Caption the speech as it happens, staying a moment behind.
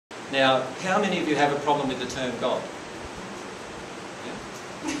Now, how many of you have a problem with the term God? Yeah?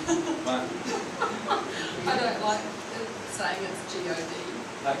 Right. I don't like saying it's G-O-D.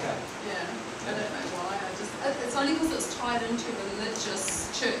 Okay. Yeah, I don't know why. It's only because it's tied into religious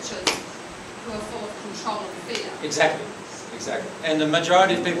churches who are full of control and fear. Exactly. Exactly. And the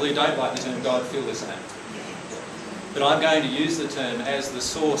majority of people who don't like the term God feel the same. But I'm going to use the term as the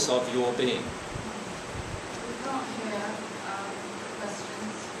source of your being. We can't hear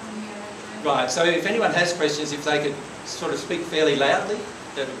questions from here. Right, so if anyone has questions, if they could sort of speak fairly loudly,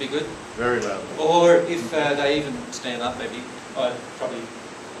 that would be good. Very loudly. Or if they even stand up, maybe. I'd probably...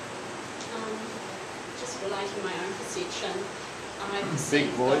 Just relating my own perception, I Big perceive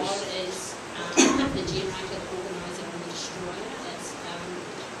voice. God as the generator, the organiser and the destroyer. That's a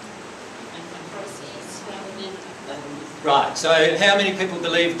process rather than... Right, so how many people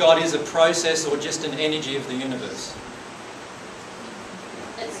believe God is a process or just an energy of the universe?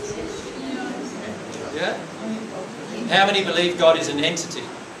 It's an energy. Yeah? How many believe God is an entity?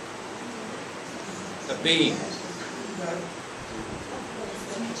 A being?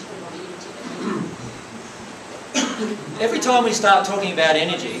 Every time we start talking about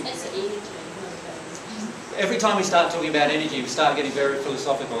energy, we start getting very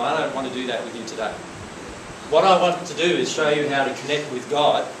philosophical. I don't want to do that with you today. What I want to do is show you how to connect with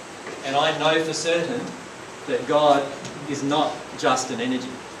God, and I know for certain that God is not just an energy.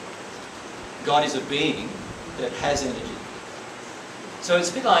 God is a being that has energy. So it's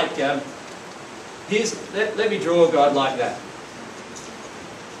a bit like, let me draw God like that.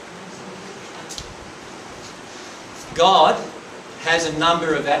 God has a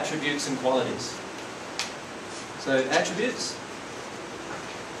number of attributes and qualities. So attributes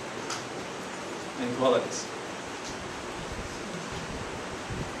and qualities.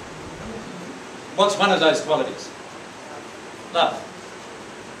 What's one of those qualities? Love.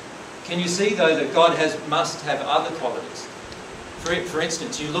 Can you see though that God must have other qualities? For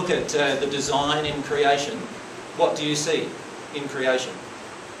instance, you look at the design in creation. What do you see in creation?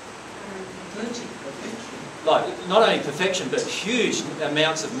 Like, not only perfection, but huge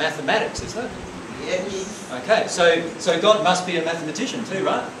amounts of mathematics, isn't it? Yes. Okay, so God must be a mathematician too,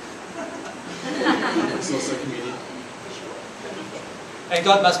 right? He's also a comedian. And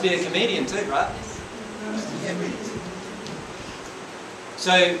God must be a comedian too, right?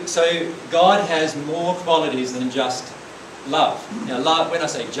 So God has more qualities than just love. Now, love, when I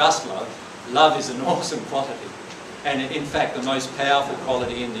say just love, love is an awesome quality. And in fact, the most powerful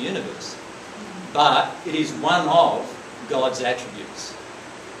quality in the universe. But it is one of God's attributes.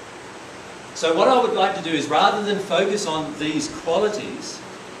 So what I would like to do is, rather than focus on these qualities,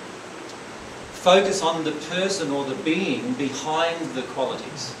 focus on the person or the being behind the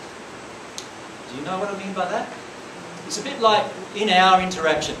qualities. Do you know what I mean by that? It's a bit like in our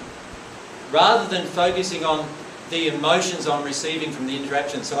interaction. Rather than focusing on the emotions I'm receiving from the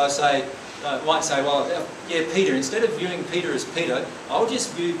interaction, so I might say, well, yeah, Peter, instead of viewing Peter as Peter, I'll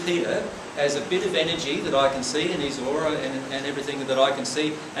just view Peter as a bit of energy that I can see in his aura and everything that I can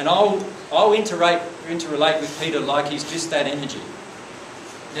see, and I'll interrelate with Peter like he's just that energy.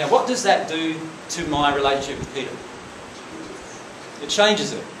 Now, what does that do to my relationship with Peter? It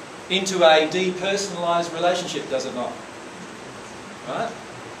changes it into a depersonalised relationship, does it not? Right?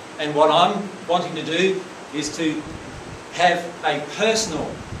 And what I'm wanting to do is to have a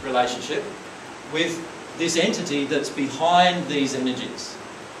personal relationship with this entity that's behind these energies.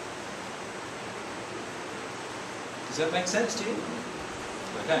 Does that make sense to you?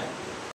 Okay.